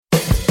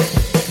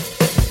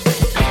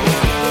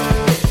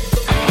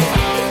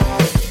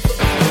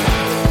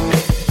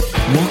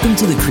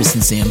to the Chris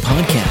and Sam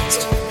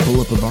podcast.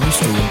 Pull up a bar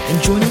stool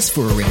and join us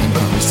for a random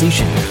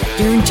conversation,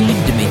 guaranteed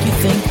to make you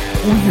think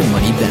or your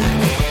money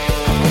back.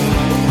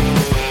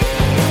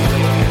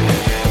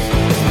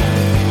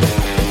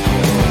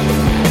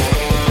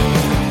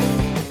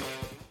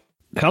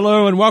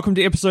 Hello and welcome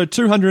to episode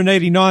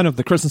 289 of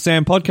the Chris and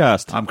Sam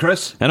podcast. I'm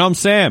Chris. And I'm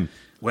Sam.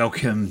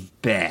 Welcome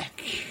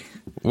back.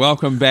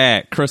 Welcome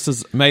back. Chris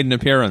has made an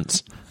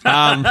appearance.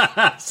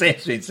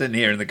 Sam's been sitting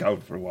here in the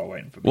cold for a while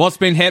waiting for me. What's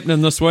been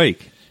happening this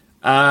week?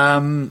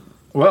 Well,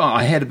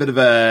 I had a bit of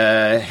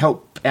a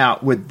help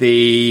out with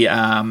the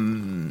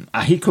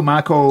Ahikumako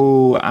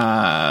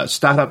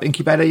startup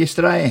incubator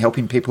yesterday,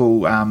 helping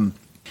people.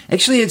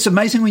 Actually, it's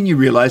amazing when you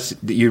realise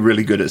that you're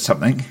really good at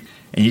something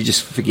and you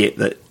just forget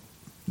that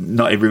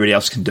not everybody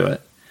else can do it.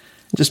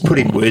 Just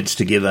putting words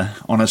together,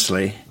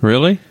 honestly.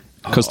 Really?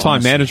 Because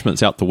time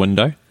management's out the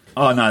window.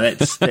 Oh, no,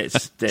 that's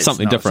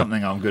something not different.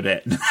 Something I'm good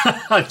at.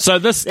 So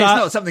this It's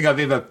not something I've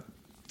ever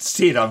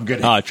said I'm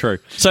good at. Oh, true.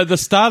 So the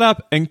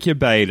startup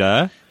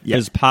incubator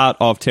is part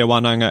of Te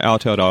Wānanga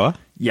Aotearoa.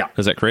 Yeah.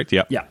 Is that correct?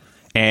 Yep. Yeah.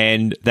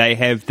 And they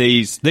have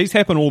these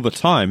happen all the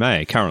time,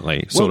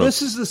 currently, sort of.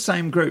 This is the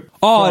same group.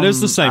 Oh, it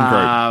is the same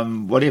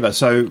group. Whatever.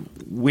 So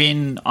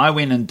when I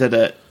went and did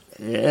it...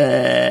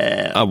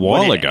 A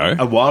while ago.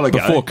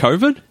 Before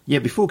COVID? Yeah,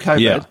 before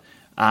COVID.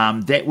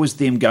 Yeah. That was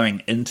them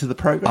going into the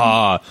program.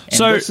 And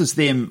so this is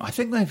them, I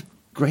think they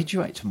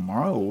graduate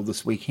tomorrow or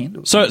this weekend.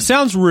 Or so it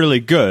sounds really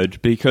good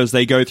because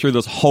they go through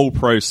this whole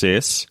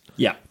process.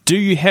 Yeah. Do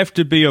you have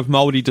to be of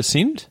Māori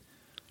descent?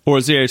 Or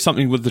is there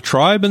something with the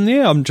tribe in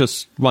there? I'm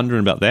just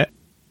wondering about that.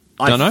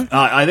 Don't know.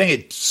 I think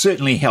it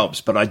certainly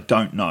helps, but I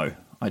don't know.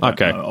 I don't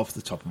know off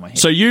the top of my head.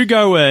 So you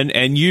go in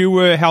and you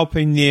were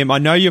helping them. I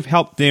know you've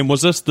helped them.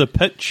 Was this the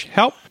pitch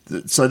help?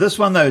 So this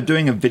one, they were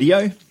doing a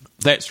video.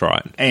 That's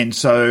right. And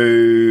so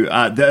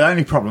the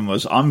only problem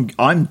was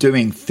I'm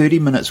doing 30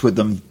 minutes with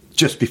them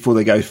just before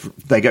they go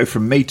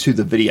from me to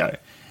the video.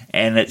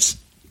 And it's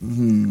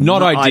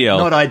not ideal.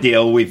 Not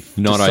ideal. We've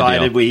not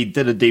decided, ideal. We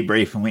did a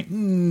debrief and went,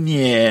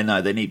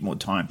 they need more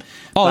time.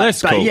 Oh,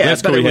 that's cool. Yeah,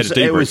 that's cool.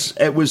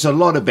 It was a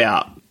lot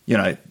about,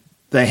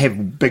 they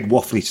have big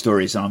waffly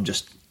stories and I'm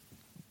just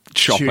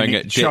chopping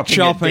it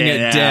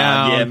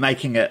down. Yeah,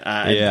 making it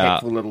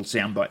impactful little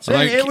sound bites. So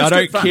I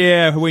don't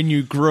care when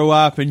you grew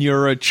up and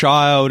you're a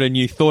child and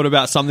you thought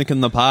about something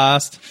in the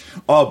past.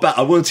 Oh, but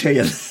I will tell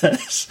you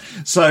this.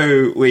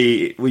 So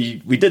we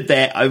did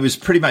that. It was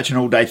pretty much an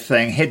all-day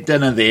thing. Had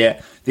dinner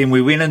there. Then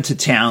we went into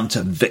town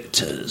to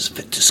Victor's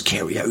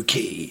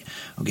karaoke.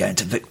 I'm going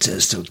to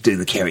Victor's to do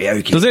the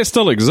karaoke. Does that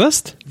still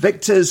exist?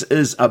 Victor's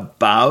is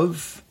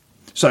above.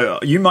 So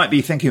you might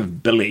be thinking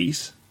of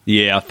Billy's.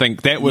 Yeah, I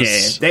think that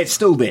was... Yeah, that's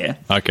still there.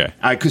 Okay.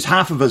 Because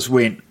half of us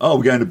went,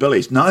 we're going to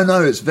Billy's. No,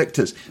 it's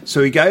Victor's.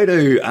 So we go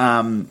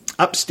to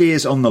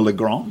upstairs on the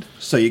Legrand.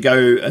 So you go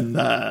in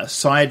the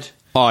side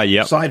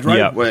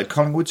road where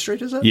Collingwood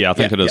Street, is it? Yeah, I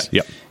think it is.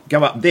 Yep.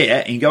 Go up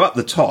there and you go up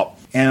the top.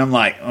 And I'm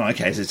like,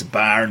 so there's a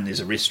bar and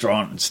there's a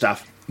restaurant and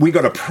stuff. We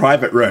got a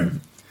private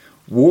room.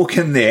 Walk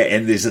in there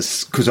and there's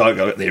this... Because I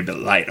got there a bit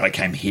late. I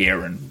came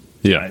here and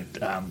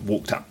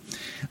walked up.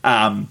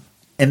 And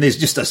there's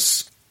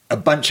just a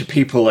bunch of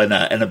people in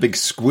a big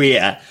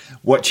square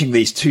watching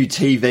these two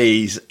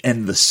TVs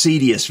in the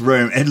seediest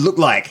room. It looked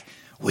like,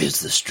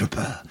 where's the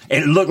stripper?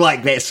 It looked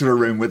like that sort of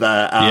room with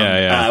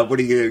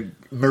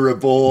mirror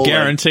ball.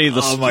 Guarantee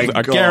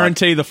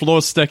the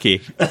floor's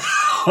sticky.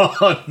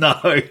 Oh no,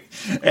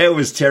 it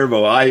was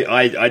terrible.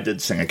 I did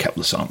sing a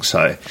couple of songs,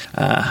 so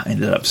I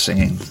ended up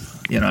singing,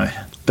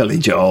 Billy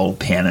Joel,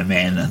 Piano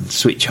Man, and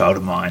Sweet Child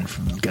of Mine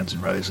from Guns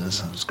N' Roses.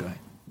 It was great.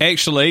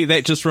 Actually,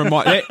 that just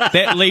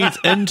that leads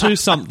into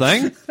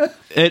something.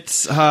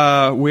 It's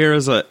where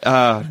is it?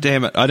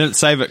 Damn it! I didn't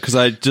save it because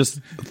I just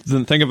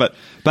didn't think of it.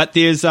 But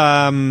there's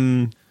a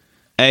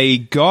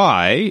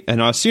guy,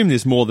 and I assume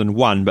there's more than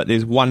one, but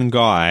there's one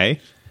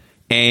guy,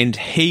 and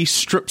he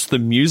strips the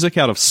music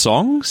out of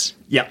songs.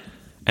 Yep,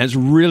 and it's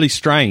really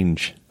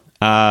strange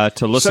to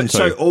listen to.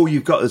 So all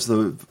you've got is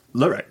the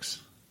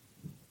lyrics.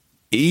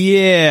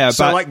 Yeah,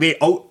 so but like the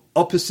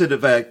opposite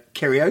of a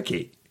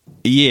karaoke.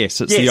 Yes,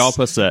 it's the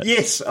opposite.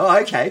 Yes. Oh,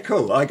 okay,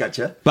 cool. I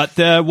gotcha. But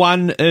the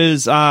one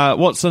is,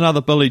 what's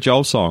another Billy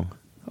Joel song?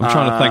 I'm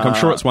trying to think. I'm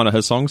sure it's one of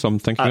his songs I'm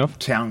thinking of.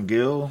 Uptown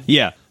Girl.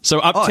 Yeah. So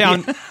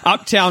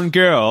Uptown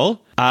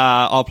Girl,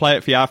 I'll play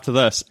it for you after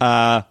this.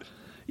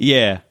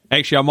 Yeah.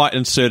 Actually, I might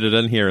insert it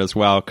in here as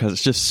well because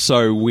it's just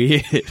so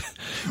weird.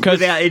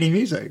 Without any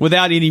music?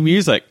 Without any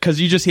music, because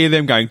you just hear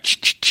them going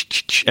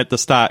at the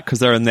start because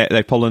they're in that,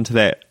 they pull into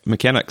that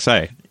mechanics,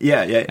 eh?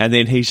 Yeah, yeah. And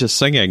then he's just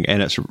singing,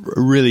 and it's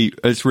really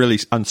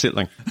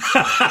unsettling.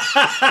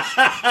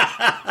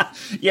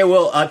 Yeah,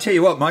 well, I'll tell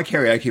you what, my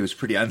karaoke was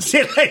pretty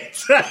unsettling.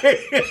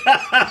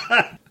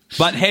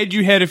 But had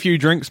you had a few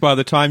drinks by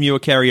the time you were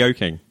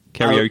karaokeing?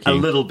 A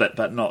little bit,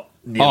 but not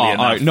nearly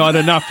enough. Not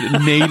enough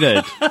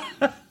needed.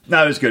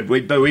 No, it was good.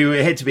 We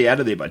had to be out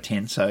of there by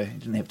 10, so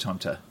didn't have time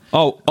to...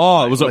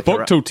 was it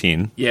booked till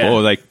 10? Yeah.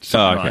 Or like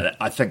that.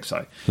 I think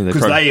so.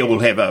 Because they all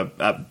have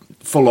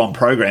full-on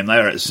program. They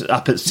were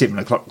up at 7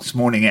 o'clock this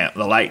morning out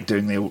the lake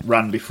doing their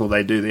run before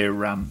they do their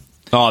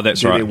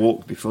that's right. their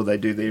walk before they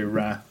do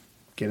their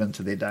get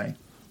into their day.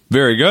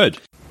 Very good.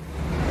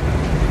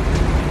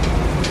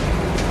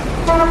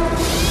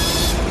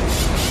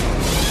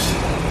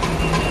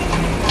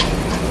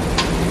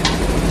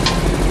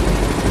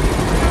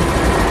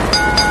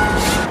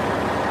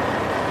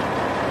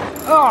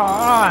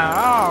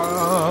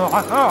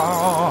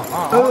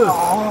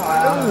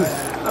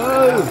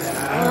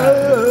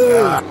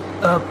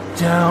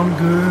 Uptown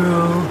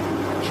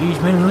girl, she's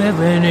been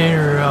living in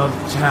her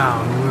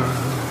uptown world.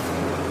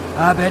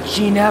 I bet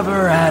she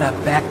never had a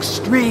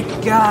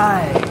backstreet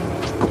guy.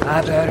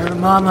 I bet her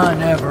mama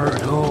never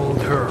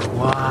told her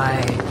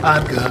why.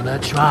 I'm gonna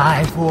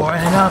try for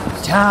an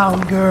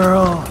uptown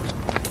girl.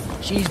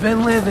 She's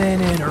been living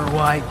in her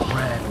white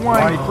bread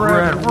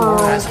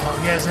world as long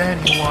as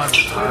anyone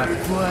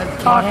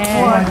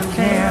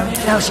can.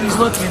 Now she's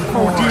looking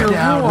for a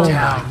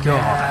downtown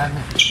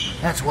man.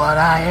 That's what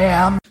I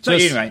am. So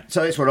anyway,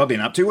 so that's what I've been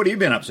up to. What have you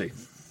been up to?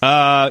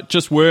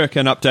 Just work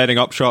and updating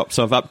op shops.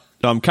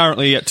 I'm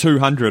currently at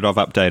 200. I've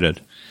updated.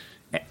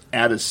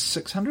 Out of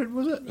 600,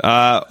 was it?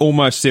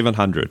 Almost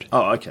 700.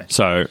 Oh, okay.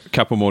 So a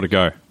couple more to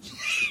go.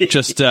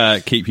 Just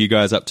keep you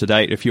guys up to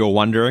date if you're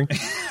wondering.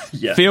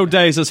 Yeah. Field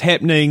Days is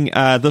happening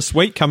this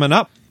week, coming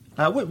up.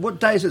 What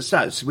day does it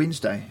start? It's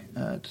Wednesday.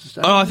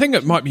 I think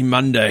it might be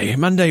Monday,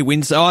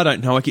 Wednesday. I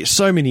don't know. I get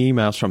so many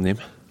emails from them.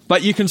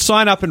 But you can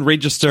sign up and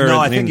register. No,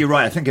 I think you're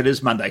right. I think it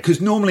is Monday.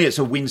 Because normally it's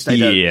a Wednesday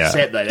to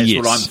Saturday. That's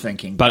what I'm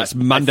thinking. But it's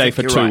Monday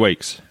for 2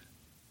 weeks.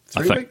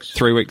 3 weeks?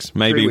 3 weeks,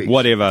 maybe, 3 weeks.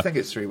 Whatever. I think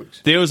it's 3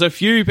 weeks. There was a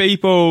few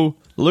people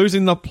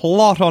losing the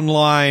plot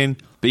online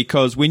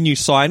because when you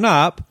sign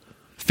up,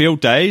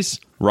 Field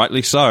Days,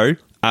 rightly so,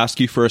 ask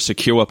you for a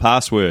secure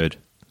password,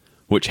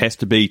 which has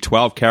to be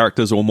 12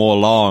 characters or more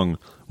long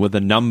with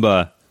a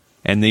number.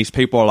 And these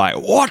people are like,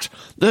 what?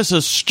 This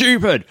is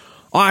stupid.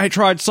 I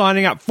tried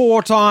signing up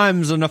 4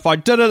 times, and if I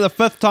did it the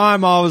 5th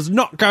time, I was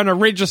not going to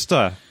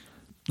register.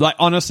 Like,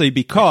 honestly,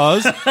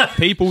 because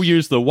people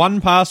use the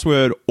one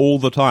password all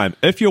the time.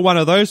 If you're one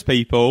of those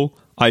people,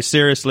 I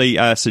seriously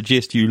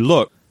suggest you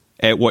look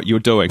at what you're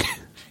doing.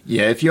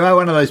 Yeah, if you are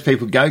one of those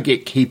people, go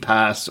get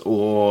KeyPass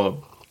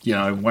or,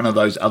 one of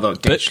those other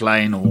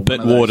Dashlane or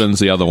Bitwarden's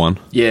the other one.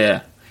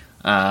 Yeah.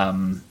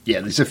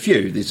 There's a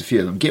few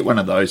of them. Get one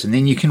of those, and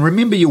then you can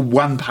remember your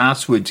one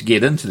password to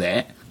get into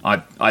that.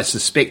 I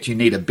suspect you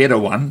need a better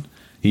one.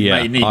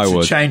 Yeah, you need I to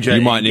would. change it.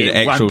 You might need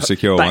an actual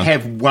secure one. But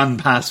have one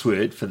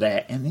password for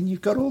that, and then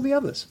you've got all the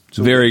others.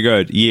 Very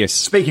good, yes.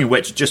 Speaking of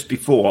which, just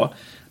before,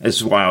 this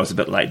is why I was a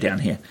bit late down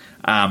here,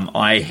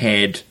 I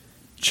had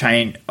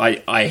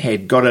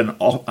got an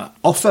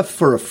offer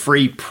for a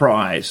free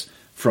prize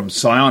from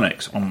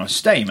Psionics on my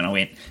Steam, and I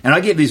went, and I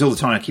get these all the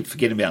time, I keep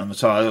forgetting about them,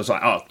 so I was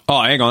like,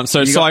 hang on,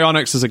 so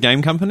Psionics is a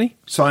game company?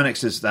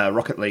 Psionics is the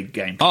Rocket League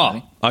game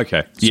company. Oh,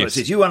 okay, So it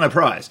says, you won a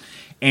prize.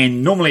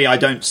 And normally I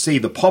don't see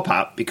the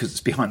pop-up because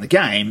it's behind the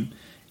game,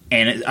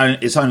 and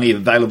it's only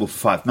available for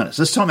 5 minutes.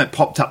 This time it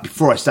popped up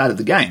before I started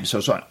the game, so I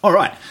was like, all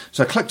right.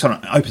 So I clicked on it,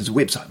 and it opens a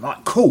website. I'm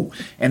like, cool.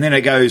 And then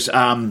it goes,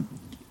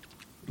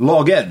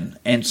 log in.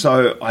 And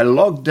so I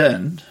logged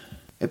in.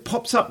 It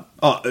pops up,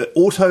 it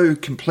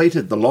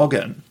auto-completed the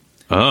login.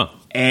 Oh.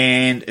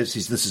 And it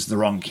says, this is the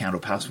wrong account or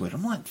password.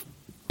 I'm like,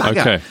 bugger.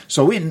 Okay.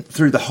 So I went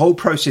through the whole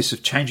process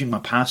of changing my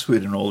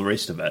password and all the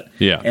rest of it.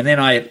 Yeah. And then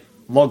I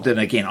logged in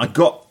again. I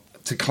got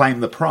to claim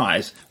the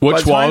prize.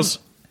 Which was?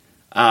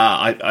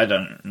 I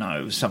don't know.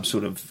 It was some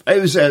sort of... It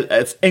was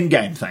an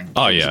in-game thing.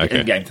 Oh, yeah,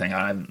 okay. In-game thing.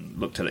 I haven't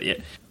looked at it yet.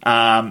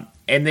 And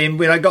then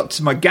when I got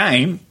to my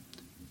game,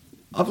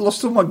 I've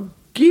lost all my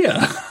gear.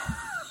 I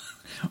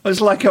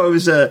was like I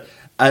was a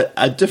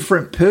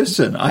different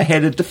person. I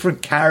had a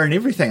different car and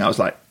everything. I was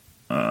like...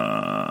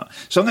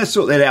 So I'm going to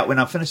sort that out when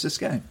I finish this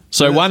game.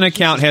 So one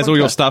account has all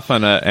your stuff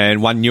in it and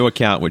one new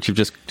account, which you've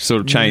just sort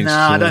of changed. No,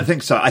 I don't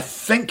think so. I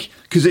think...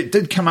 Because it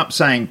did come up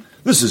saying...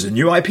 This is a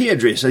new IP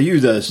address. Are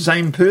you the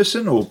same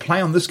person or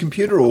play on this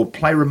computer or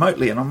play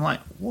remotely? And I'm like,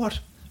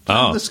 what? Play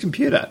on this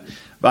computer?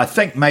 But I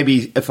think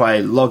maybe if I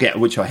log out,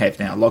 which I have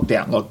now, logged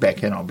out and logged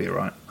back in, I'll be all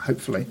right.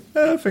 Hopefully.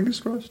 Fingers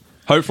crossed.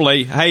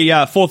 Hopefully. Hey,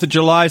 4th of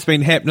July has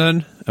been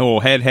happening,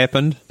 or had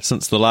happened,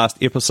 since the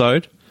last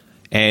episode.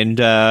 And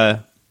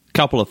a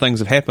couple of things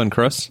have happened,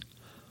 Chris.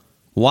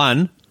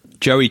 One,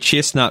 Joey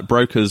Chestnut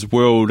broke his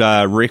world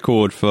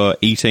record for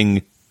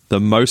eating the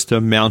most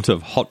amount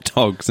of hot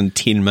dogs in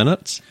 10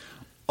 minutes.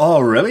 Oh,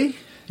 really?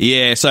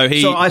 Yeah, so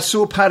I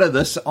saw part of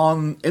this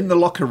in the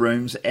locker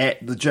rooms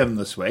at the gym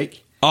this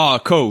week. Oh,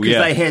 cool,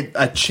 yeah. Because they had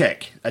a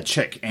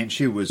chick, and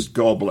she was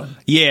gobbling.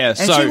 Yeah,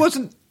 and she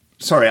wasn't...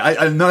 Sorry,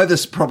 I know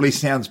this probably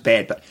sounds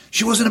bad, but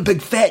she wasn't a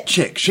big fat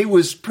chick. She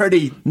was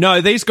pretty... No,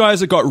 these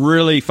guys have got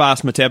really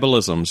fast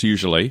metabolisms,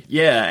 usually.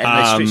 Yeah, and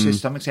they stretch their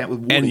stomachs out with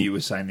water, you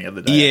were saying the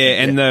other day.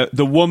 Yeah, and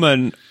the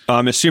woman,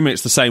 I'm assuming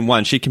it's the same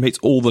one, she competes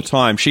all the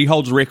time. She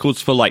holds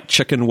records for, like,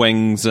 chicken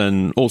wings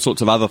and all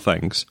sorts of other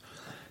things.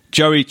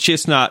 Joey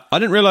Chestnut, I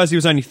didn't realise he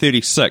was only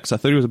 36. I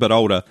thought he was a bit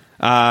older.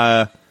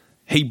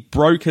 He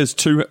broke his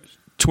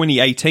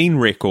 2018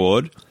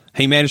 record,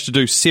 he managed to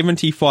do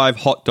 75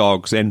 hot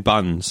dogs and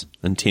buns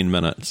in 10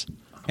 minutes.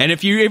 And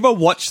if you ever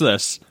watch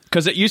this,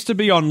 because it used to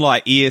be on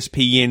like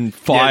ESPN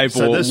 5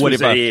 so or this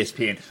whatever. Was at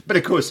ESPN. But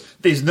of course,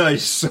 there's no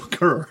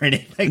soccer or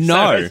anything.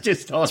 No, so it's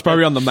just it's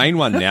probably on the main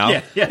one now.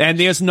 Yeah. And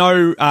there's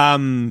no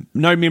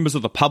members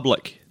of the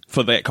public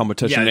for that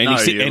competition. Yeah,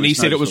 he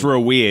said it was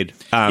real weird.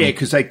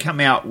 Because they come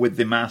out with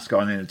their mask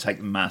on and then take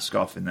the mask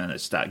off and then it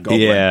start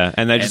gobbling. Yeah,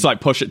 and they just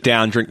like push it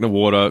down, drink the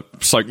water,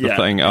 soak the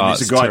thing. And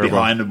there's it's a guy terrible.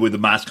 behind him with a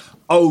mask.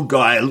 Old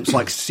guy, looks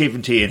like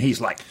 70, and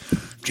he's like,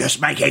 just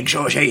making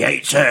sure she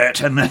eats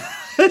it. And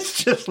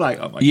it's just like,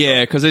 oh my God.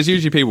 Yeah, because there's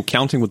usually people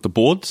counting with the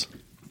boards.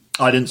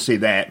 I didn't see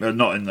that, but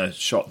not in the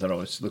shot that I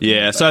was looking at.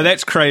 Yeah, so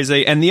that's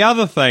crazy. And the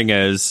other thing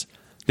is,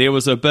 there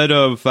was a bit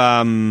of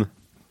problem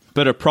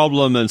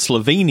in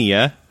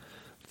Slovenia.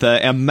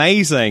 The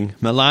amazing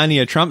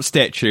Melania Trump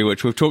statue,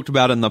 which we've talked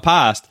about in the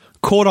past,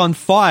 caught on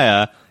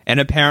fire and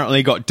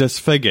apparently got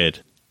disfigured.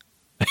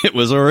 It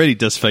was already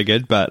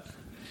disfigured, but...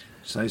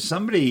 So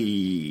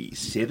somebody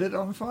set it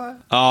on fire?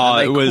 Oh, Are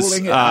they it was...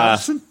 calling it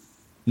arson?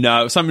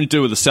 No, it was something to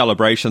do with the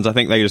celebrations. I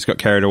think they just got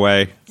carried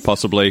away,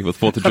 possibly, with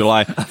 4th of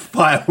July.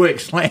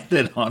 Fireworks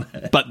landed on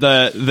it. But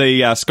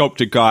the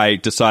sculptor guy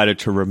decided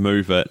to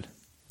remove it.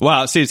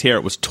 Well, it says here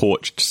it was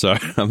torched, so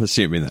I'm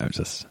assuming that was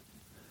just...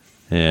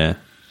 Yeah.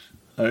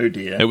 Oh,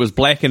 dear. It was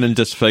blackened and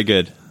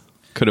disfigured.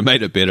 Could have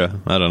made it better.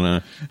 I don't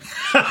know.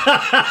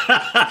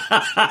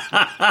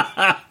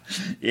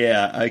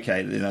 Yeah,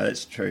 okay. No,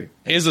 that's true.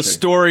 Here's a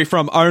story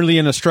from Only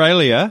in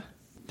Australia.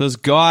 This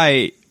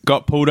guy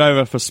got pulled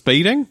over for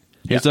speeding.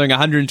 He's doing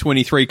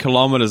 123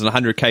 kilometres in a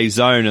 100k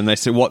zone, and they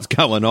said, what's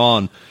going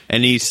on?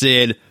 And he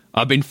said,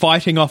 I've been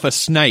fighting off a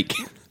snake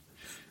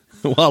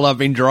while I've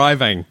been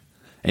driving.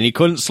 And he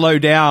couldn't slow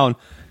down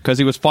because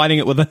he was fighting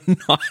it with a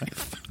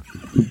knife.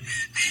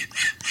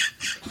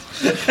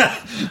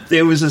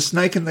 There was a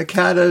snake in the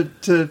car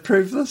to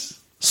prove this?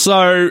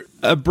 So,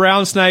 a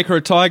brown snake or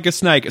a tiger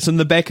snake, it's in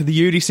the back of the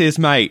ute, he says,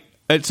 mate.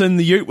 It's in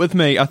the ute with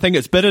me. I think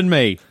it's bitten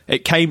me.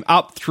 It came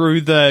up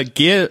through the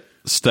gear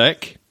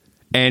stick,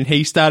 and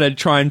he started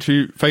trying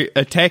to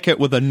attack it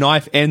with a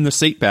knife and the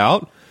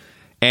seatbelt,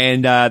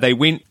 and they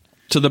went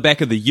to the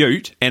back of the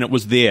ute, and it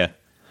was there.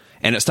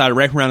 And it started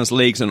wrapping around his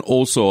legs and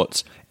all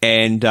sorts,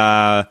 and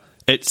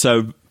it's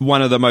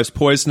one of the most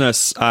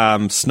poisonous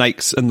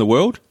snakes in the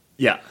world.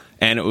 Yeah.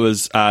 And it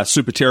was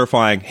super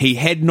terrifying. He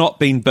had not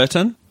been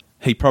bitten.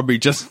 He probably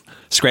just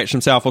scratched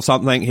himself or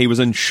something. He was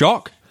in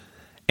shock.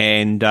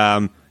 And,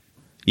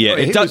 he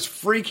was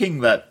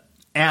freaking that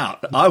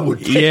out, I would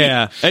think.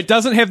 Yeah. It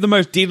doesn't have the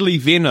most deadly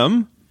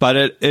venom, but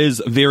it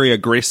is very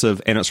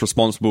aggressive, and it's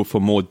responsible for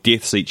more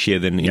deaths each year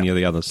than any of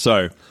the others.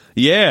 So,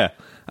 yeah.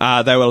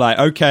 They were like,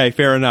 okay,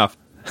 fair enough.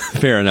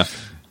 Fair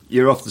enough.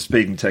 You're off the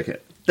speeding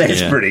ticket.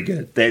 That's pretty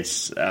good.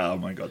 That's, oh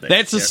my God.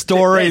 That's a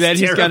story that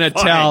he's going to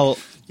tell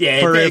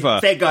forever.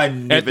 That guy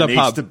never needs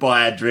pub. to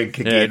buy a drink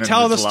again. Yeah,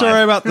 tell the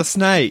story about the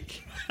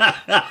snake.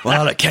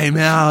 Well, it came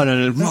out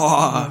and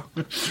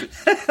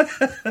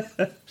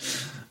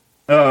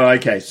Oh,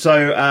 okay.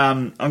 So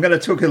I'm going to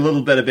talk a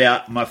little bit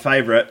about my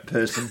favourite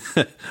person.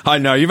 I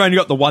know, you've only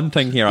got the one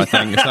thing here, I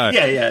think. So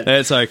yeah.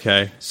 That's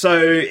okay.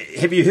 So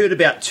have you heard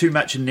about Too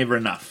Much and Never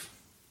Enough?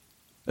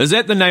 Is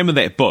that the name of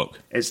that book?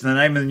 It's the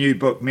name of the new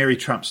book, Mary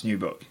Trump's new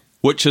book.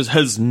 Which is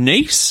his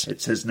niece?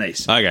 It's his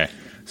niece. Okay.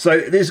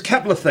 So there's a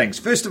couple of things.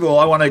 First of all,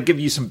 I want to give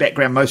you some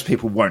background most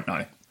people won't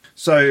know.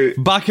 So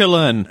buckle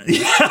in.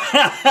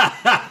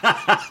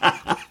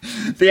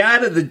 The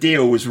Art of the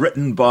Deal was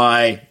written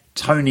by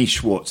Tony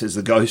Schwartz as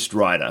the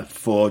ghostwriter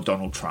for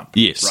Donald Trump.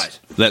 Yes, right.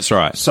 That's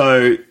right.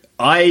 So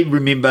I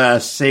remember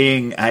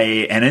seeing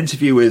an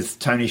interview with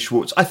Tony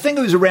Schwartz. I think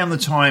it was around the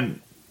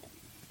time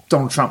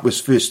Donald Trump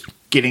was first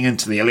getting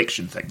into the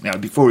election thing,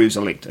 before he was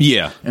elected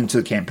into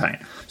the campaign.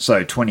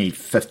 So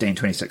 2015,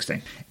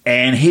 2016.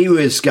 And he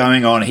was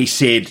going on,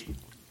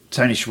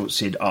 Tony Schwartz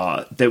said,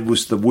 that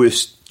was the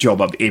worst job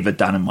I've ever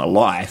done in my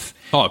life.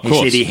 Oh, of course.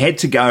 He said he had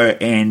to go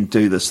and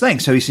do this thing.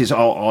 So he says,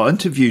 I'll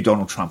interview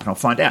Donald Trump and I'll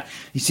find out.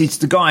 He says,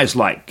 the guy's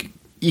like,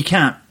 you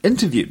can't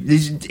interview.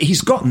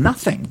 He's got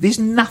nothing. There's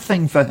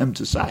nothing for him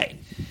to say.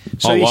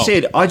 So he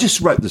said, I just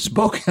wrote this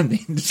book and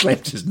then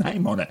slapped his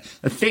name on it,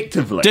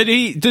 effectively.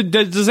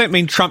 Does that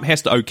mean Trump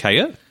has to okay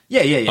it?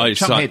 Yeah.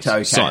 Trump had to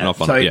okay sign it. off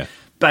on it,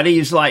 But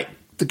he's like,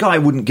 the guy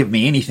wouldn't give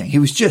me anything. He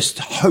was just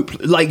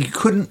hopeless. Like, he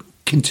couldn't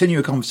continue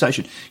a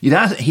conversation. He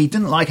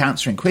didn't like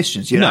answering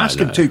questions. You'd ask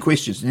him two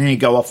questions and then he'd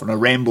go off on a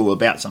ramble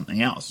about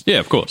something else. Yeah,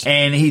 of course.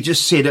 And he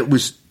just said it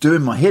was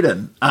doing my head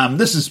in.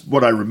 This is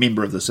what I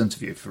remember of this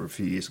interview for a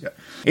few years ago.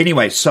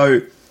 Anyway,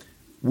 so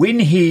when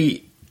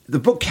the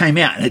book came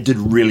out and it did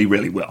really,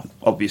 really well,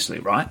 obviously,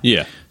 right?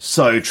 Yeah.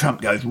 So Trump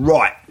goes,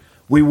 right,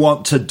 we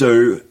want to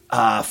do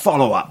a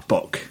follow-up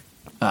book.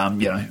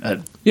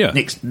 The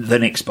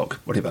next book,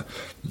 whatever.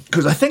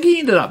 Because I think he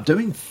ended up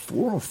doing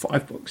 4 or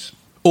 5 books.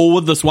 All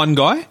with this one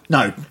guy?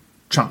 No,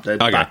 Trump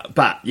did. Okay.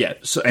 But yeah.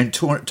 So, and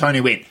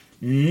Tony went,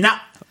 nah,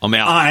 I'm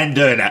out. I ain't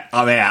doing it.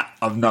 I'm out.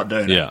 I'm not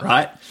doing it,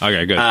 right?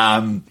 Okay, good.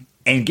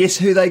 And guess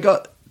who they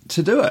got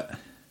to do it?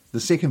 The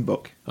second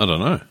book. I don't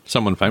know.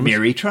 Someone famous?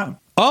 Mary Trump.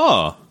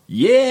 Oh.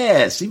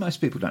 Yeah. See, most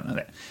people don't know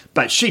that.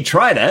 But she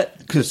tried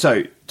it,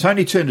 so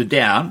Tony turned her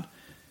down.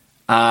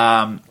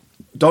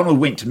 Donald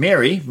went to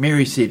Mary.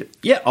 Mary said,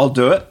 yeah, I'll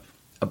do it.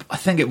 I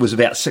think it was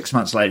about 6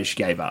 months later she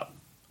gave up.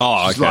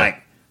 Oh, okay. She's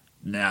like,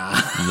 nah,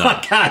 I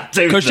can't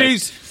do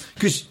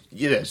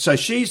this. So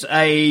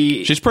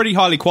she's pretty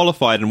highly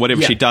qualified in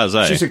whatever she does,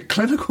 eh? She's a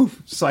clinical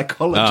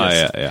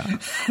psychologist. Oh, yeah.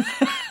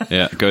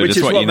 Yeah, good. Which That's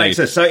is what you makes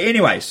need. her. So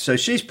anyway, so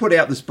she's put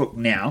out this book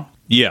now.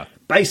 Yeah.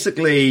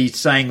 Basically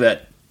saying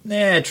that,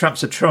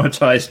 Trump's a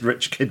traumatized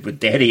rich kid with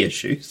daddy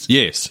issues.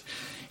 Yes.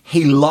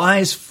 He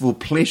lies for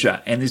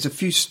pleasure, and there's a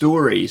few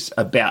stories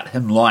about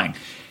him lying.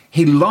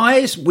 He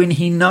lies when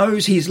he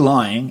knows he's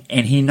lying,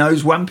 and he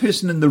knows one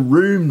person in the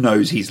room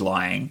knows he's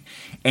lying,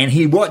 and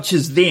he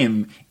watches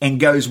them and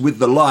goes with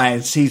the lie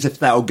and sees if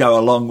they'll go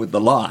along with the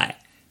lie.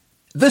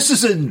 This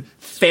is in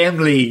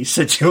family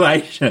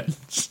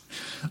situations.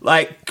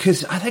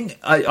 Because I think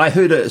I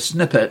heard a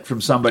snippet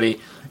from somebody,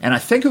 and I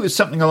think it was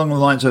something along the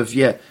lines of,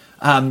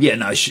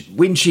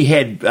 when she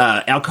had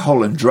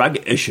alcohol and drug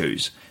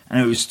issues, and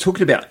it was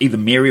talking about either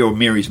Mary or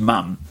Mary's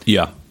mum.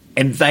 Yeah.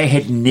 And they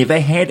had never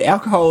had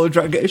alcohol or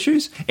drug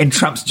issues, and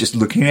Trump's just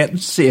looking at them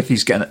to see if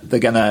they're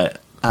gonna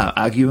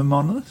argue him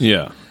on this.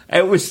 Yeah.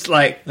 It was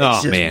like,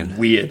 it's just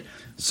weird.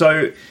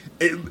 So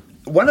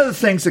one of the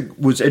things that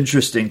was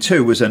interesting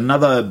too was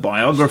another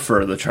biographer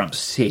of the Trump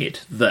said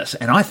this,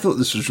 and I thought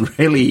this was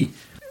really,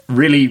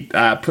 really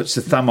puts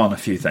the thumb on a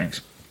few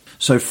things.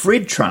 So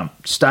Fred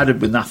Trump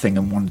started with nothing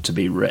and wanted to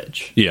be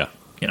rich. Yeah.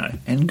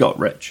 And got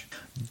rich.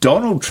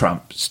 Donald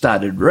Trump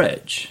started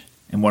rich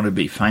and wanted to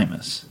be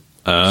famous.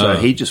 So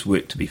he just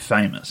worked to be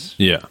famous.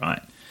 Yeah.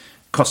 Right.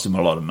 Cost him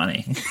a lot of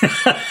money.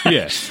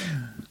 Yeah.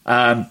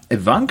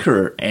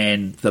 Ivanka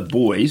and the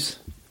boys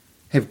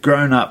have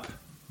grown up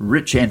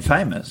rich and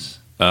famous.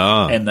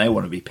 And they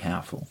want to be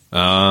powerful.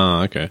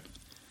 Okay.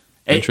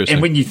 Interesting.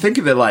 And when you think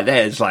of it like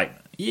that, it's like,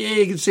 yeah,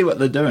 you can see what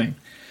they're doing.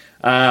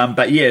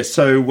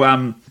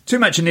 So Too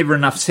Much and Never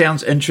Enough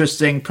sounds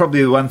interesting.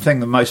 Probably the one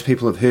thing that most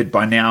people have heard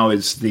by now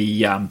is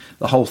the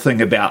whole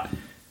thing about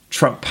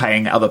Trump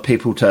paying other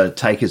people to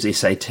take his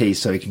SAT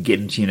so he can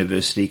get into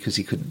university because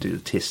he couldn't do the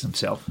test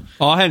himself.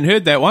 Oh, I hadn't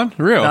heard that one.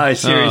 Real? No,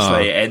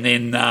 seriously. And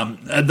then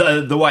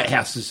the White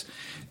House is,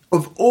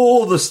 of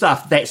all the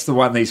stuff, that's the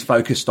one he's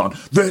focused on.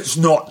 That's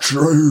not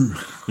true.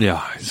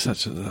 Yeah, it's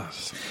such a...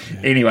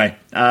 Yeah. Anyway,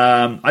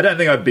 I don't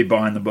think I'd be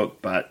buying the book,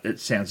 but it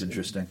sounds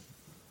interesting.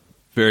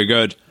 Very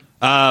good.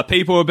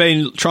 People have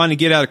been trying to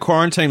get out of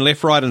quarantine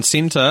left, right and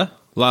centre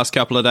last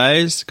couple of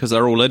days because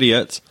they're all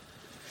idiots.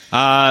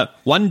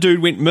 One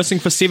dude went missing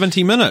for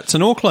 70 minutes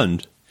in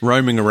Auckland,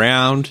 roaming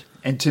around.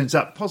 And turns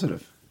up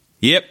positive.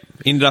 Yep.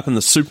 Ended up in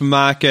the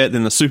supermarket.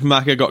 Then the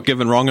supermarket got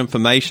given wrong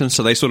information,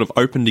 so they sort of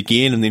opened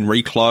again and then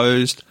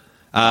reclosed.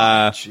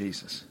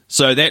 Jesus.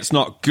 So that's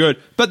not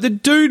good. But the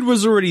dude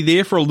was already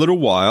there for a little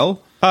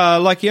while.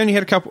 He only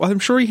had a couple... I'm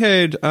sure he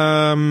had...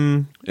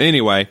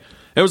 Anyway...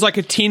 It was like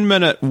a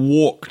 10-minute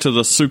walk to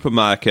the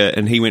supermarket,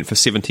 and he went for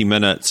 70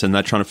 minutes, and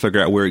they're trying to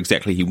figure out where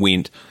exactly he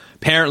went.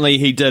 Apparently,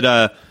 he did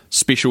a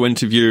special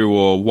interview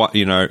or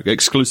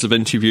exclusive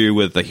interview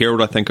with the Herald,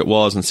 I think it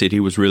was, and said he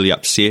was really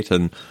upset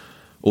and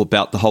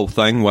about the whole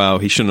thing. Well,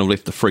 he shouldn't have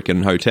left the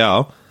freaking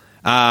hotel.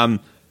 I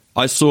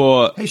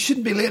saw... He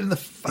shouldn't be let in the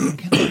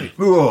fucking...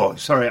 Oh,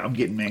 sorry, I'm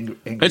getting angry.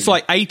 It's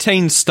like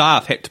 18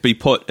 staff had to be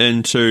put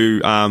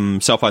into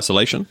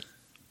self-isolation.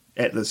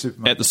 At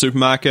the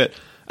supermarket.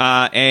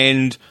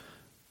 And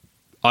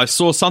I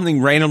saw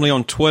something randomly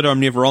on Twitter, I'm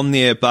never on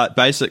there, but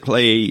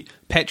basically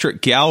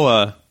Patrick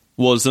Gower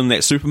was in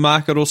that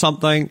supermarket or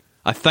something,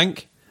 I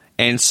think.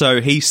 And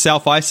so he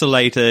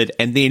self-isolated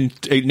and then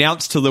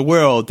announced to the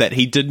world that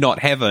he did not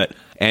have it.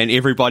 And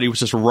everybody was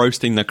just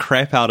roasting the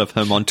crap out of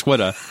him on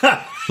Twitter.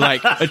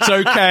 Like, it's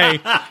okay.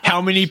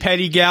 How many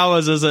Paddy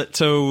Gowers is it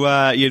to...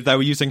 they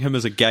were using him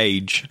as a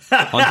gauge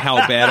on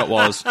how bad it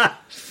was.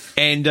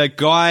 And a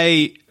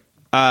guy...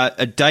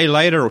 a day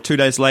later or 2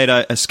 days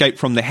later, escaped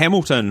from the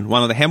Hamilton,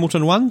 one of the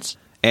Hamilton ones,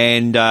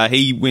 and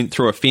he went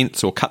through a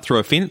fence or cut through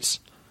a fence,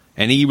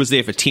 and he was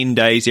there for 10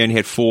 days. He only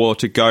had 4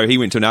 to go. He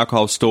went to an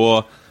alcohol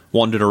store,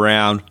 wandered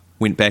around,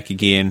 went back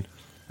again.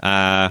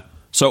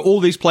 So all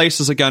these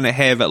places are going to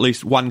have at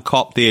least one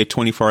cop there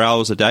 24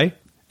 hours a day,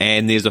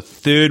 and there's a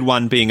third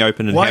one being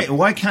opened.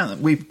 Why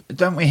can't we?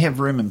 Don't we have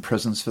room in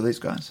prisons for these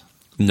guys?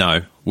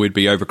 No, we'd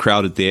be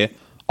overcrowded there.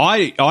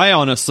 I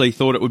honestly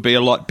thought it would be a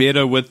lot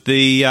better with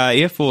the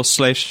Air Force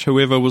 /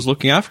 whoever was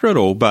looking after it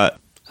all, but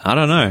I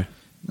don't know.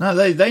 No,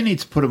 they need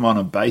to put them on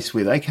a base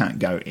where they can't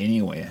go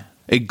anywhere.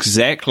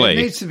 Exactly.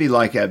 It needs to be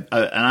like an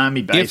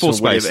army base, Air Force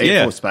or whatever, base,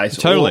 Air Force base,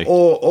 totally.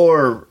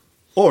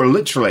 Or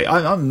literally,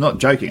 I'm not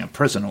joking, a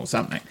prison or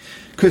something,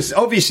 because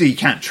obviously you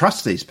can't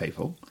trust these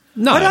people.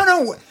 No, I don't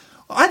know.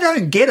 I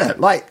don't get it.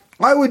 Like,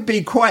 I would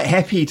be quite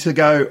happy to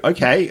go,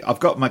 okay, I've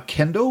got my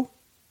Kindle.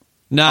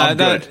 No, you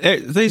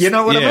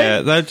know what I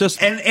mean? They're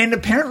just and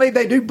apparently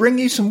they do bring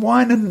you some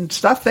wine and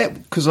stuff, that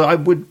because I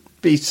would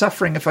be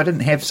suffering if I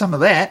didn't have some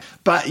of that.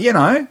 But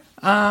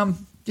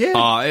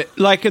Yeah.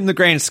 Like in the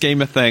grand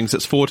scheme of things,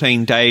 it's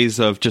 14 days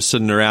of just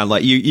sitting around.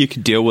 Like you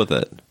could deal with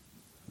it.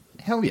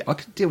 Hell yeah, I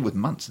could deal with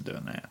months of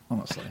doing that,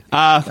 honestly.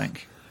 I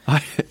think.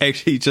 I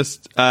actually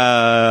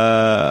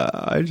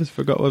I just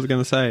forgot what I was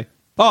going to say.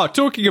 Oh,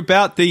 talking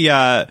about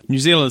the New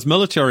Zealand's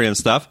military and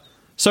stuff.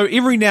 So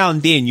every now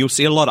and then you'll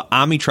see a lot of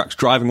army trucks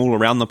driving all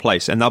around the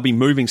place, and they'll be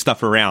moving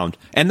stuff around.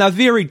 And they're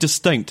very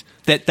distinct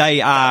that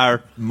they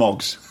are...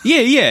 Mogs.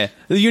 Yeah.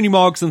 The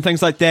Unimogs and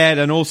things like that,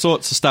 and all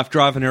sorts of stuff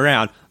driving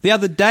around. The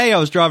other day I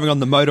was driving on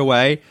the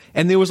motorway,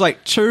 and there was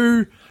like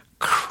 2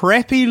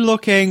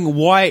 crappy-looking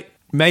white,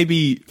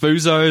 maybe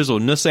Fuzos or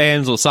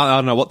Nissans or something, I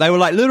don't know what. They were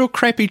like little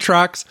crappy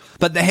trucks,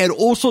 but they had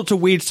all sorts of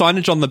weird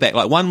signage on the back.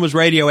 Like one was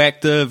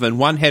radioactive, and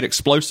one had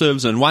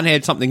explosives, and one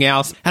had something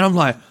else. And I'm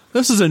like,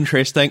 this is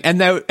interesting.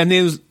 And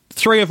there's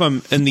 3 of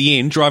them in the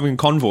end driving a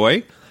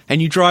convoy, and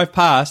you drive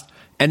past,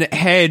 and it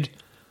had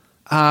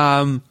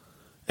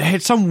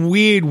some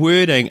weird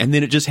wording, and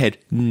then it just had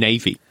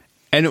Navy.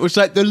 And it was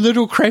like the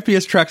little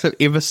crappiest trucks I've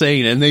ever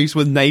seen, and these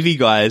were Navy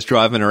guys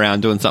driving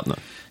around doing something.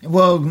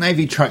 Well,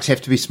 Navy trucks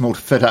have to be small to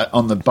fit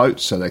on the boat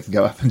so they can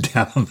go up and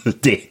down on the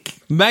deck.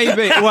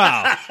 Maybe.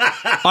 Well,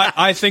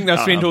 I think they'll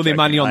spend all their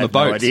money on the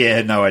boats.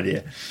 No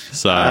idea.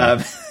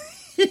 So...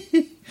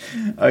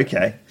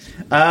 Okay.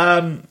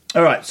 All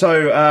right.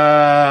 So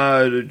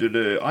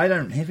I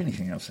don't have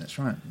anything else. That's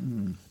right.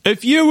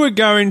 If you were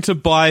going to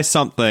buy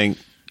something,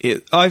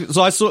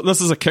 I saw this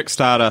is a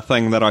Kickstarter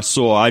thing that I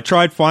saw. I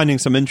tried finding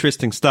some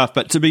interesting stuff,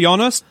 but to be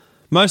honest,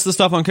 most of the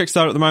stuff on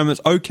Kickstarter at the moment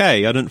is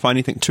okay. I didn't find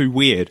anything too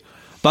weird,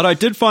 but I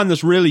did find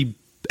this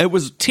it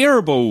was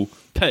terrible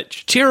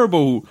pitch,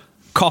 terrible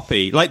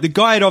copy. Like the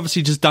guy had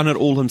obviously just done it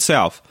all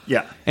himself.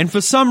 Yeah. And for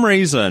some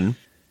reason,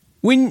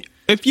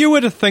 if you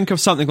were to think of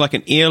something like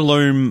an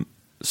heirloom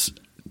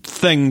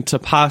thing to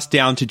pass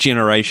down to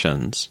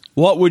generations,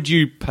 what would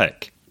you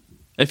pick?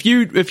 If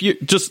you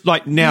just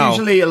like now,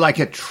 usually like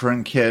a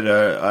trinket,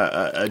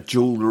 a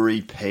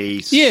jewellery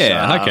piece.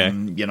 Yeah, okay.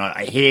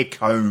 A hair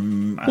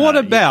comb. What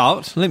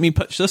about? Let me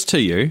pitch this to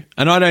you,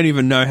 and I don't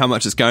even know how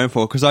much it's going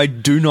for because I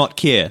do not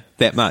care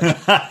that much.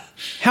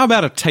 How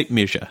about a tape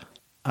measure?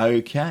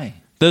 Okay.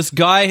 This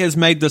guy has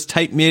made this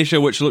tape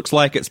measure which looks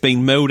like it's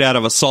been milled out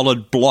of a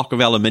solid block of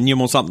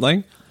aluminium or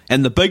something.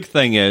 And the big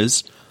thing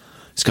is,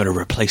 it's got a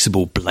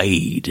replaceable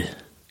blade.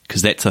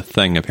 Because that's a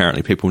thing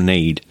apparently people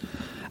need.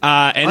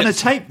 On a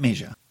tape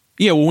measure?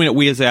 Yeah, well, when it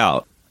wears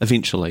out,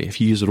 eventually, if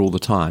you use it all the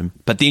time.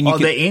 But then you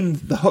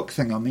the hook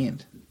thing on the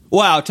end.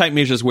 Well, tape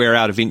measures wear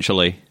out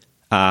eventually.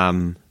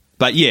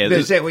 But yeah.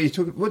 Is that what you're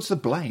talking? What's the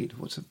blade?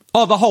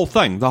 The whole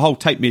thing. The whole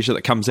tape measure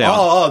that comes out.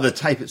 Oh, the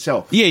tape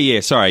itself. Yeah,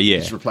 sorry, yeah.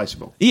 It's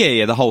replaceable.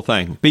 Yeah, the whole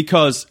thing.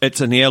 Because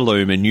it's an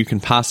heirloom and you can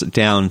pass it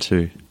down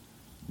to...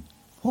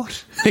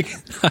 What?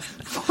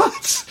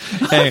 What?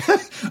 Hey.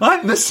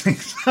 I'm missing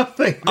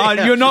something.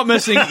 You're not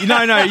missing...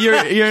 No,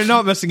 you're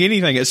not missing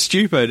anything. It's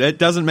stupid. It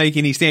doesn't make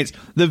any sense.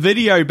 The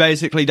video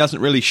basically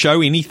doesn't really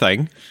show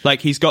anything.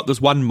 Like, he's got this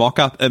one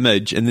mock-up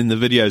image and then the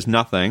video's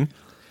nothing.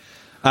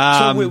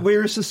 So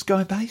where is this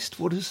guy based?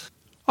 What is...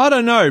 I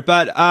don't know,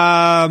 but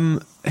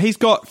he's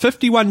got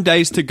 51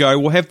 days to go.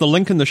 We'll have the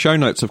link in the show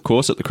notes, of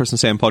course, at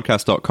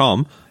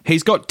thechrisandsampodcast.com.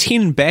 He's got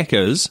 10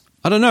 backers.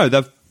 I don't know.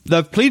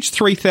 They've pledged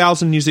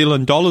 3,000 New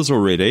Zealand dollars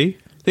already.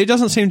 There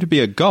doesn't seem to be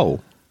a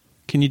goal.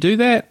 Can you do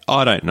that?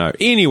 I don't know.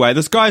 Anyway,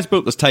 this guy's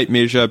built this tape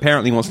measure.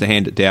 Apparently wants to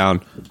hand it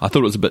down. I thought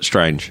it was a bit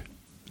strange.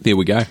 There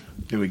we go.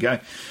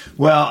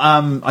 Well,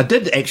 I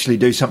did actually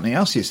do something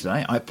else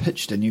yesterday. I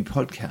pitched a new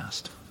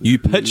podcast. You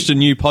pitched a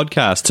new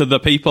podcast to the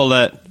people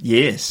that...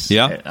 Yes.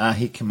 Yeah. At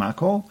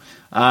Hikamako.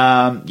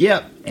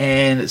 Yeah,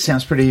 and it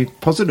sounds pretty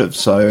positive.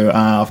 So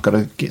I've got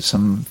to get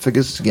some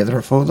figures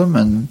together for them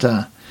and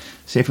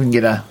see if we can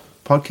get a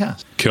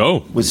podcast.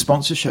 Cool. With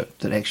sponsorship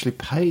that actually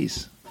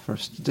pays for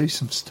us to do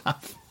some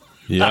stuff.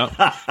 Yeah.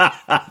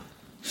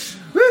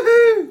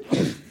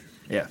 Woohoo!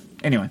 Yeah.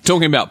 Anyway.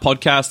 Talking about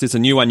podcasts, there's a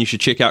new one you should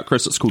check out,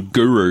 Chris. It's called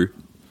Guru.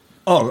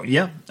 Oh,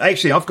 yeah.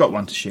 Actually, I've got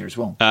one to share as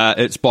well.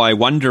 It's by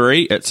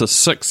Wondery. It's a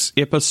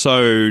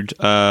 6-episode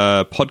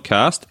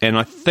podcast, and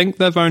I think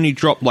they've only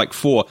dropped like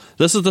 4.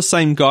 This is the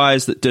same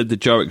guys that did the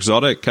Joe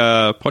Exotic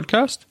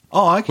podcast.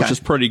 Oh, okay. Which is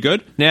pretty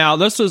good. Now,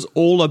 this is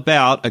all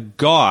about a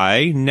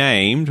guy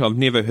named, I've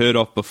never heard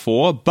of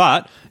before,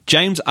 but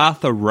James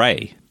Arthur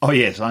Ray. Oh,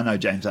 yes, I know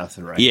James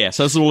Arthur Ray. Yeah,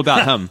 so it's all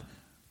about him.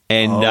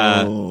 And,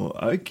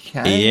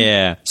 okay.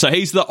 Yeah. So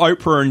he's the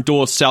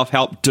Oprah-endorsed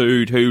self-help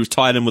dude who's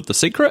tied in with The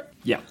Secret.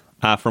 Yeah.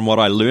 From what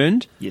I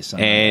learned. Yes, I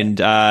know. And,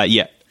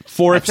 yeah,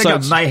 4 episodes. I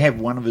think I may have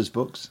one of his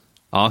books.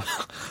 Oh,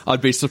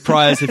 I'd be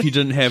surprised if you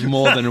didn't have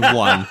more than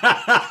one.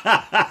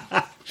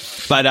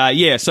 But,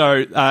 yeah,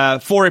 so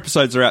 4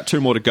 episodes are out, 2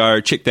 more to go.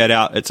 Check that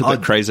out. It's a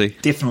bit crazy.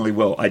 I definitely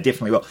will.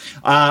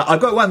 I've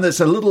got one that's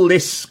a little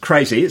less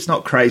crazy. It's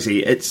not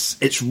crazy.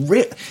 It's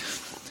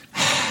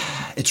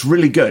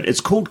really good.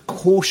 It's called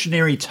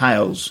Cautionary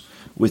Tales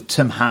with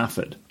Tim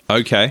Harford.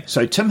 Okay.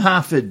 So Tim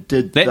Harford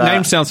did... That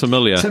name sounds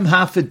familiar. Tim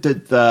Harford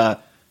did the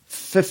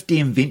 50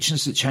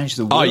 Inventions That Changed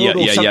the World. Oh, yeah, or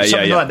yeah,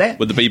 something yeah. like that.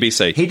 With the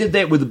BBC. He did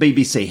that with the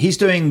BBC. He's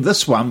doing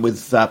this one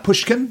with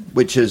Pushkin,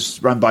 which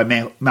is run by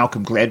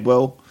Malcolm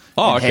Gladwell.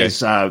 Oh, and okay.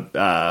 has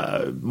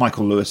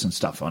Michael Lewis and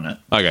stuff on it.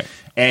 Okay.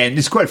 And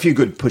there's quite a few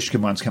good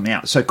Pushkin ones coming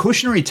out. So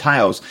Cautionary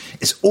Tales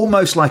is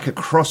almost like a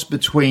cross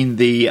between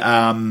the...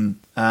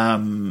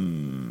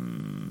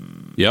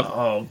 Yep.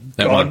 oh,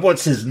 That God, one.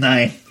 what's his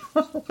name?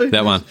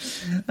 That one.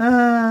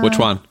 Which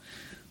one?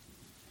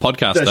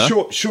 Podcaster?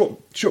 The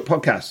short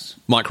podcasts.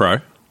 Mike Rowe.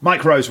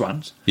 Mike Rowe's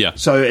ones. Yeah.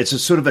 So it's a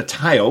sort of a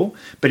tale,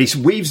 but he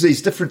weaves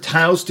these different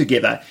tales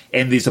together,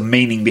 and there's a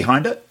meaning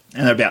behind it.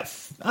 And they're about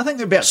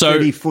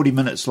 30, 40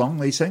 minutes long,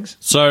 these things.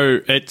 So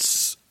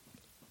it's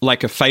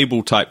like a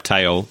fable type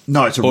tale.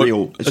 No, it's a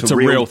real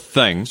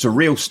thing. It's a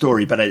real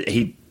story, but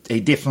he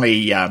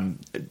definitely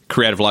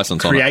Creative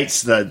license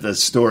creates the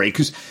story,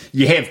 because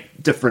you have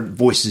different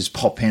voices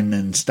pop in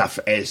and stuff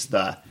as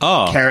the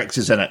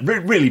characters in it,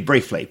 really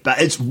briefly,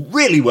 but it's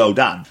really well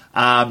done.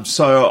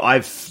 So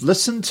I've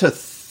listened to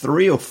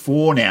 3 or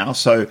 4 now.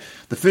 So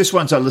the first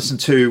ones I listened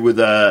to were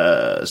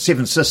the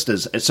Seven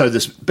Sisters. So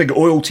this big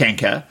oil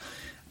tanker,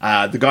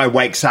 the guy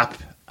wakes up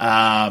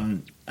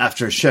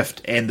after a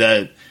shift, and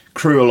the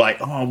crew are like,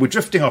 oh, we're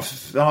drifting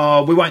off.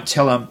 Oh, we won't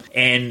tell him.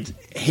 And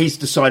he's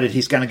decided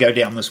he's going to go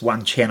down this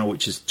one channel,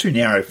 which is too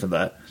narrow for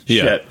the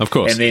ship. Of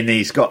course. And then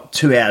he's got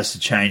 2 hours to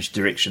change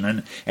direction.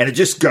 And it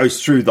just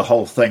goes through the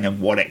whole thing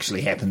and what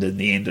actually happened in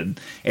the end. And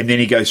then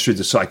he goes through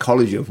the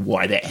psychology of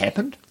why that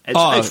happened.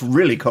 It's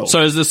really cool.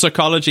 So is the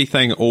psychology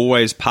thing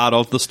always part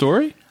of the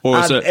story? Or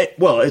is it...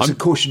 it's a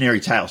cautionary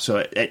tale, so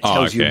it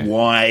tells you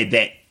why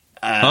that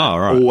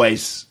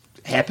always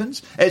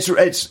happens.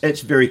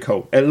 It's very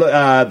cool.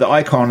 The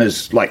icon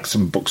is like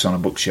some books on a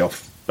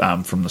bookshelf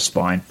from the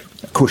spine.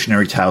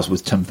 Cautionary Tales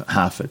with Tim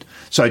Harford.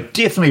 So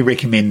definitely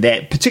recommend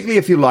that, particularly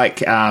if you like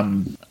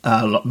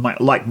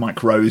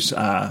Mike Rowe's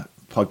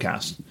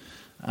podcast.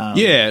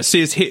 It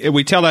says here,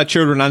 we tell our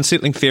children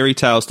unsettling fairy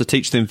tales to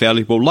teach them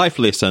valuable life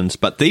lessons,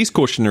 but these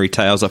cautionary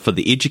tales are for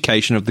the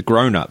education of the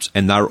grown-ups,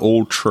 and they're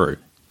all true.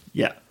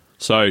 Yeah.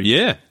 So,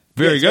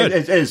 very good.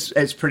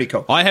 It's pretty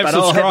cool. I have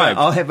subscribed.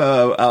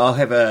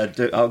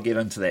 I'll get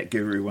into that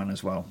Guru one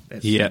as well.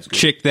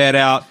 Check that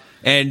out.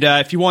 And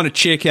if you want to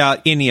check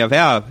out any of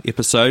our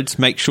episodes,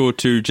 make sure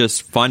to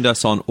just find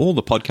us on all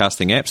the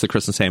podcasting apps, the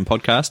Chris and Sam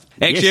podcast.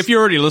 Actually, if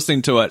you're already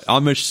listening to it,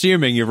 I'm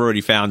assuming you've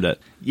already found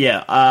it.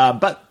 Yeah,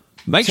 but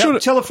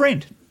tell a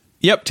friend.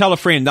 Yep, tell a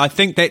friend. I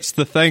think that's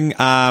the thing.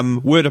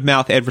 Word of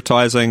mouth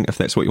advertising, if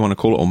that's what you want to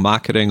call it, or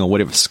marketing, or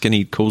whatever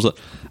Skinny calls it.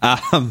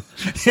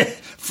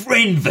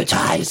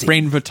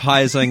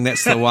 Friendvertising,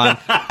 that's the one.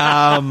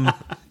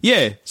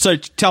 So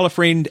tell a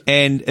friend,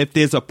 and if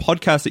there's a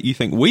podcast that you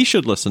think we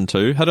should listen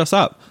to, hit us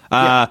up.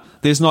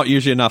 There's not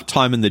usually enough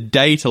time in the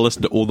day to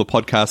listen to all the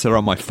podcasts that are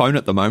on my phone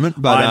at the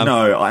moment. But I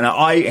know.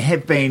 I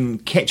have been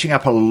catching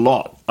up a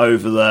lot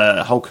over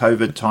the whole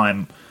COVID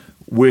time,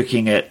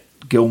 working at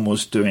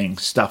Gilmore's doing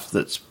stuff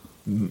that's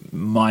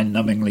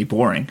mind-numbingly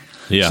boring.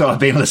 Yeah. So I've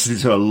been listening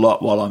to a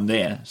lot while I'm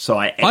there. So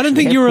I don't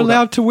think you're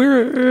allowed to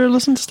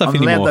listen to stuff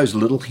anymore. I'm allowed those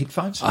little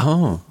headphones.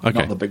 Oh, okay.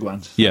 Not the big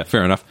ones. Yeah,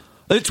 fair enough.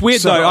 It's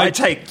weird, though. I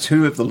take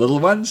 2 of the little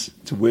ones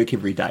to work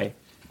every day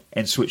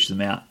and switch them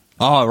out.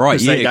 Oh, right.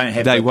 Because they don't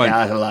have the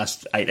power to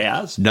last 8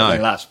 hours. No. They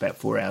last about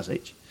 4 hours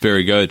each.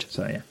 Very good.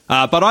 So, yeah.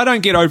 But I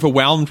don't get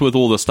overwhelmed with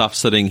all the stuff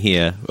sitting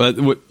here,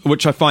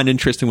 which I find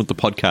interesting with the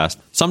podcast.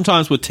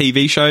 Sometimes with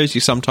TV shows,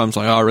 you sometimes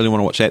like, I really want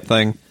to watch that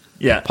thing.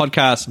 Yeah.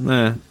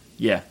 Podcast,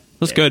 Yeah.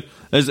 That's good.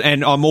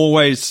 And I'm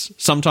always,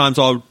 sometimes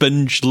I'll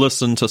binge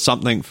listen to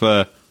something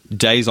for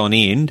days on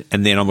end,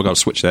 and then I've got to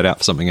switch that out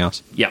for something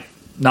else. Yeah.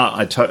 No,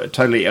 I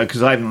totally,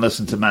 because I haven't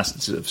listened to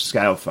Masters of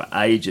Scale for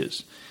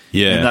ages.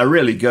 Yeah. And they're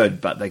really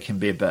good, but they can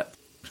be a bit...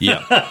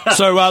 Yeah.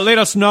 So let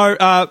us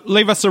know.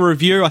 Leave us a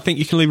review. I think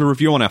you can leave a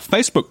review on our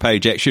Facebook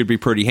page. Actually, it'd be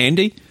pretty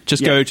handy.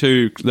 Just go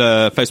to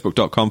the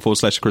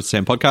facebook.com/Chris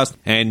Sam podcast.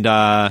 And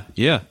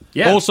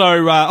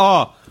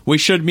Also, we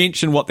should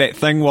mention what that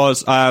thing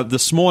was.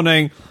 This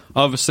morning,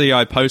 obviously,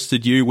 I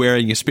posted you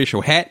wearing your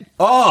special hat.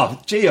 Oh,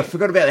 gee, I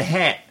forgot about the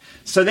hat.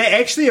 So that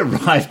actually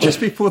arrived just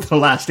before the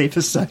last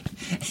episode,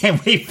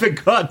 and we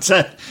forgot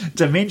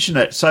to mention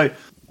it. So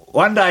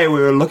one day we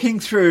were looking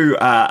through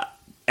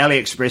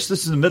AliExpress.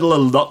 This is in the middle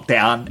of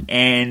lockdown,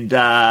 and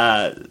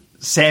I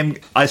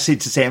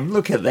said to Sam,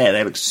 look at that.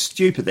 That looks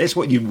stupid. That's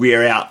what you'd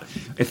wear out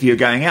if you're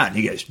going out. And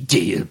he goes,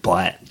 dare you to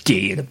buy it? Dare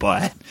you to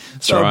buy it?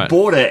 So I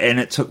bought it, and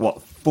it took,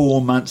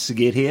 4 months to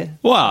get here?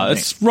 Wow,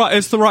 it's right.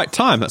 It's the right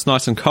time. It's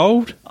nice and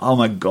cold. Oh,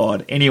 my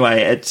God.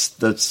 Anyway, it's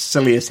the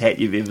silliest hat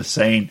you've ever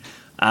seen.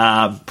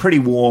 Pretty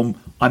warm.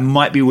 I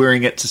might be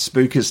wearing it to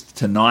Spookers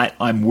tonight.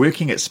 I'm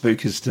working at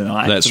Spookers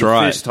tonight. That's for the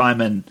right. First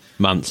time in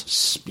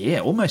months.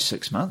 Yeah, almost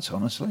 6 months,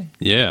 honestly.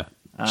 Yeah,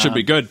 should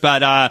be good.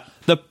 But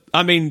 2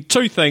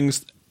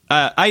 things.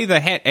 The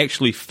hat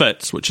actually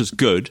fits, which is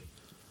good.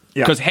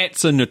 Because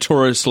hats are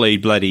notoriously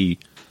bloody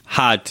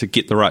hard to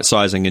get the right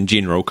sizing in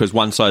general, because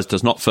one size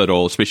does not fit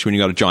all, especially when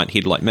you've got a giant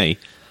head like me.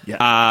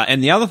 Yeah.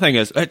 And the other thing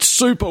is, it's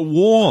super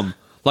warm.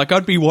 Like,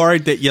 I'd be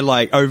worried that you,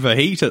 like,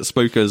 overheat at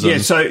Spookers. Yeah,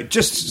 so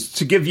just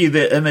to give you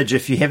the image,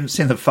 if you haven't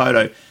seen the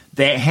photo,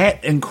 that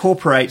hat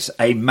incorporates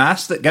a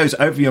mask that goes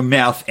over your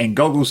mouth and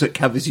goggles that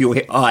covers your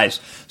eyes.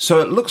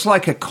 So it looks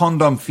like a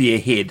condom for your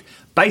head.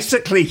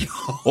 Basically,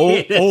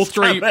 all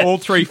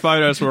three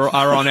photos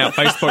are on our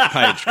Facebook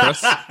page,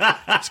 Chris.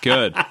 It's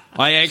good.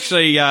 I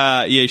actually,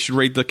 you should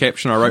read the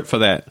caption I wrote for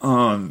that.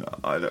 Oh, no,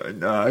 I don't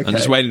know. Okay. I'm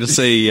just waiting to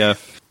see,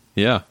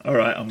 yeah. All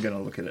right, I'm going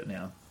to look at it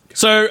now.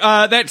 So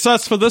that's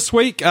us for this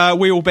week.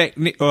 We will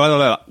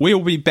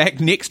be back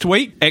next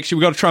week. Actually,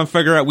 we've got to try and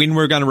figure out when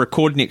we're going to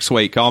record next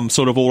week. I'm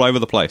sort of all over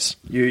the place.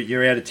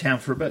 You're out of town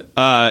for a bit?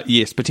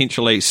 Yes,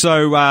 potentially.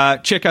 So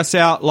check us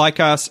out,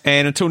 like us,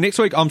 and until next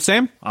week, I'm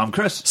Sam. I'm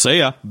Chris. See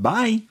ya.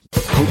 Bye.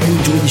 Hope you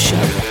enjoyed the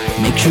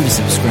show. Make sure to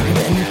subscribe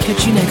and we'll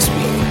catch you next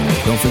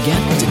week. Don't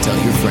forget to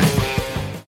tell your friend.